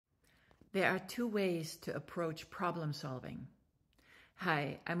There are two ways to approach problem solving.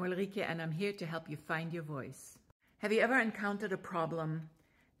 Hi, I'm Ulrike and I'm here to help you find your voice. Have you ever encountered a problem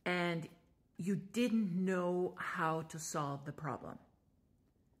and you didn't know how to solve the problem?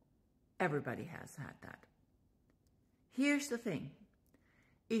 Everybody has had that. Here's the thing.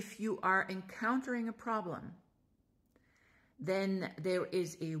 If you are encountering a problem, then there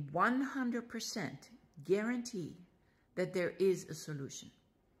is a 100% guarantee that there is a solution.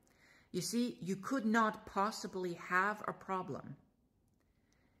 You see, you could not possibly have a problem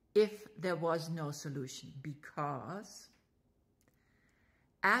if there was no solution, because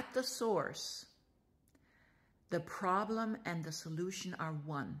at the source, the problem and the solution are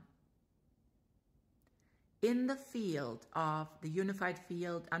one. In the field of the unified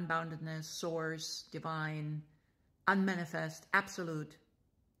field, unboundedness, source, divine, unmanifest, absolute,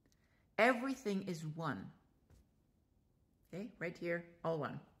 everything is one. Okay, right here, all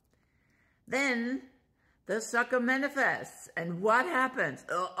one. Then the sucker manifests, and what happens?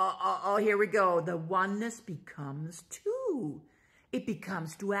 Oh, here we go. The oneness becomes two. It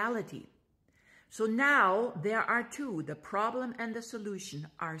becomes duality. So now there are two. The problem and the solution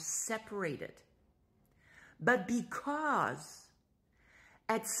are separated. But because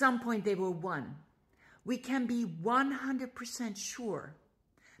at some point they were one, we can be 100% sure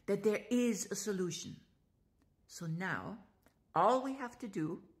that there is a solution. So now, all we have to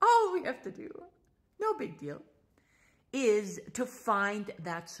do, no big deal, is to find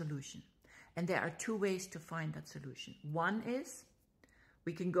that solution. And there are two ways to find that solution. One is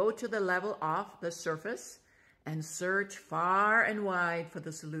we can go to the level of the surface and search far and wide for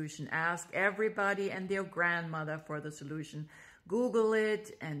the solution. Ask everybody and their grandmother for the solution. Google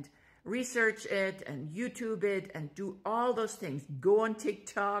it and research it and YouTube it and do all those things. Go on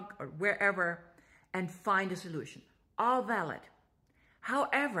TikTok or wherever and find a solution. All valid.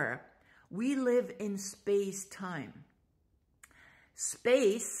 However, we live in space-time.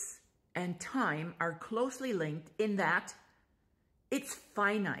 Space and time are closely linked in that it's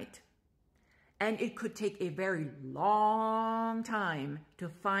finite. And it could take a very long time to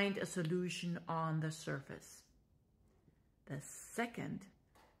find a solution on the surface. The second,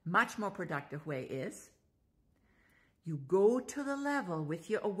 much more productive way is you go to the level with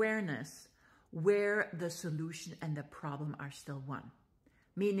your awareness where the solution and the problem are still one.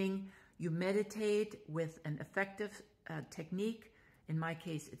 Meaning you meditate with an effective technique. In my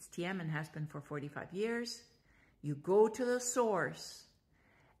case, it's TM and has been for 45 years. You go to the source,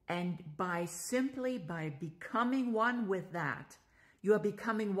 and simply by becoming one with that, you are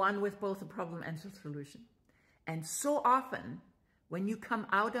becoming one with both the problem and the solution. And so often, when you come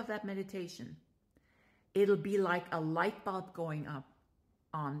out of that meditation, it'll be like a light bulb going up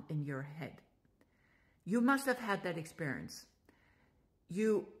in your head. You must have had that experience.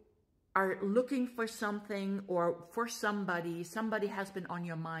 You are looking for something or for somebody has been on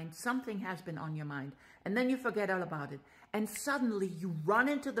your mind, something has been on your mind, and then you forget all about it. And suddenly you run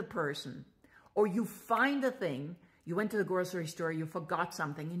into the person, or you find a thing. You went to the grocery store, you forgot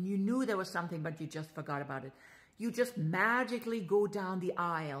something, and you knew there was something, but you just forgot about it. You just magically go down the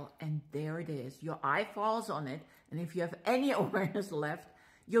aisle, and there it is. Your eye falls on it, and if you have any awareness left,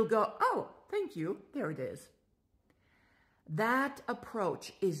 you'll go, oh, thank you, there it is. That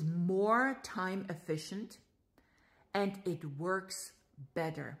approach is more time efficient and it works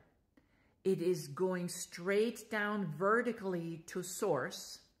better. It is going straight down vertically to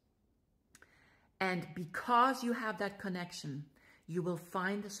source. And because you have that connection, you will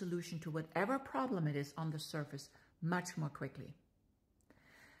find the solution to whatever problem it is on the surface much more quickly.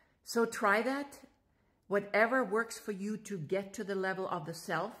 So try that. Whatever works for you to get to the level of the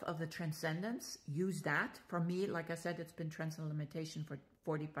self, of the transcendence, use that. For me, like I said, it's been transcendental meditation for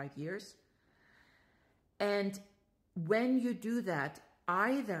 45 years. And when you do that,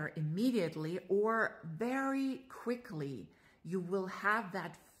 either immediately or very quickly, you will have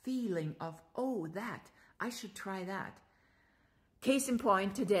that feeling of, oh, I should try that. Case in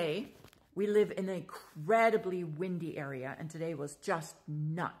point, today, we live in an incredibly windy area, and today was just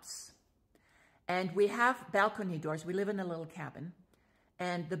nuts. And we have balcony doors. We live in a little cabin,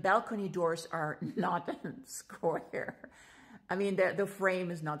 and the balcony doors are not square. I mean, the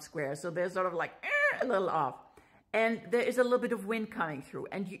frame is not square, so they're sort of like a little off. And there is a little bit of wind coming through.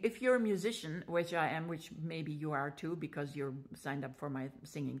 And if you're a musician, which I am, which maybe you are too, because you're signed up for my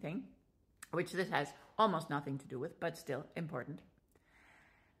singing thing, which this has almost nothing to do with, but still important.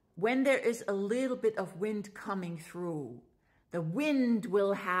 When there is a little bit of wind coming through, the wind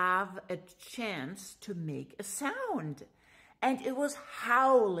will have a chance to make a sound. And it was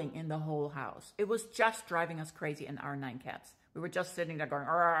howling in the whole house. It was just driving us crazy, and our 9 cats. We were just sitting there going,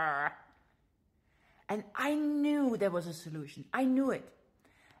 argh. And I knew there was a solution. I knew it.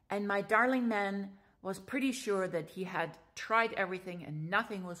 And my darling man was pretty sure that he had tried everything and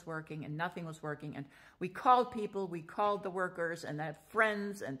nothing was working and nothing was working. And we called people, we called the workers, and I had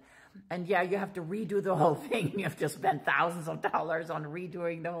friends, and yeah, you have to redo the whole thing. You have to spend thousands of dollars on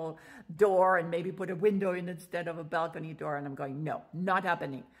redoing the whole door and maybe put a window in instead of a balcony door. And I'm going, no, not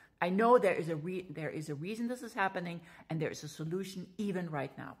happening. I know there is a reason this is happening, and there is a solution even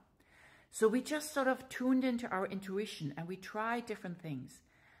right now. So we just sort of tuned into our intuition and we tried different things.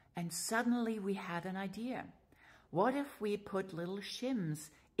 And suddenly we had an idea. What if we put little shims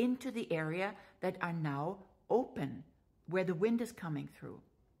into the area that are now open, where the wind is coming through?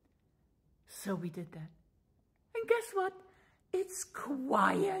 So we did that. And guess what? It's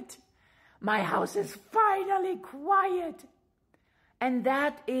quiet. My house is finally quiet. And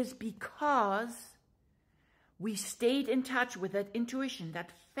that is because we stayed in touch with that intuition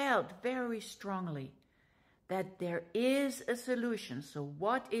that felt very strongly that there is a solution. So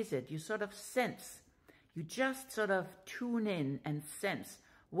what is it? You sort of sense. You just sort of tune in and sense.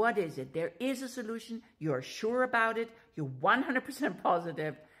 What is it? There is a solution. You're sure about it. You're 100%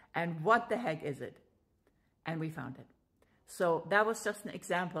 positive. And what the heck is it? And we found it. So that was just an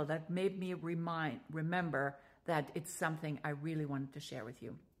example that made me remember that it's something I really wanted to share with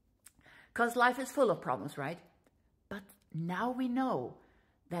you. Because life is full of problems, right? But now we know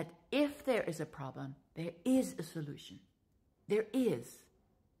that if there is a problem, there is a solution. There is.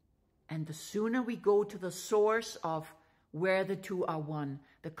 And the sooner we go to the source of where the two are one,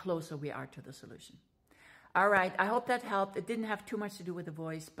 the closer we are to the solution. All right, I hope that helped. It didn't have too much to do with the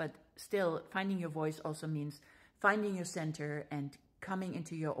voice, but still, finding your voice also means finding your center and coming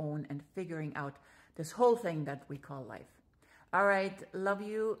into your own and figuring out this whole thing that we call life. All right, love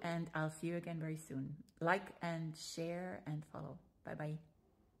you, and I'll see you again very soon. Like and share and follow. Bye-bye.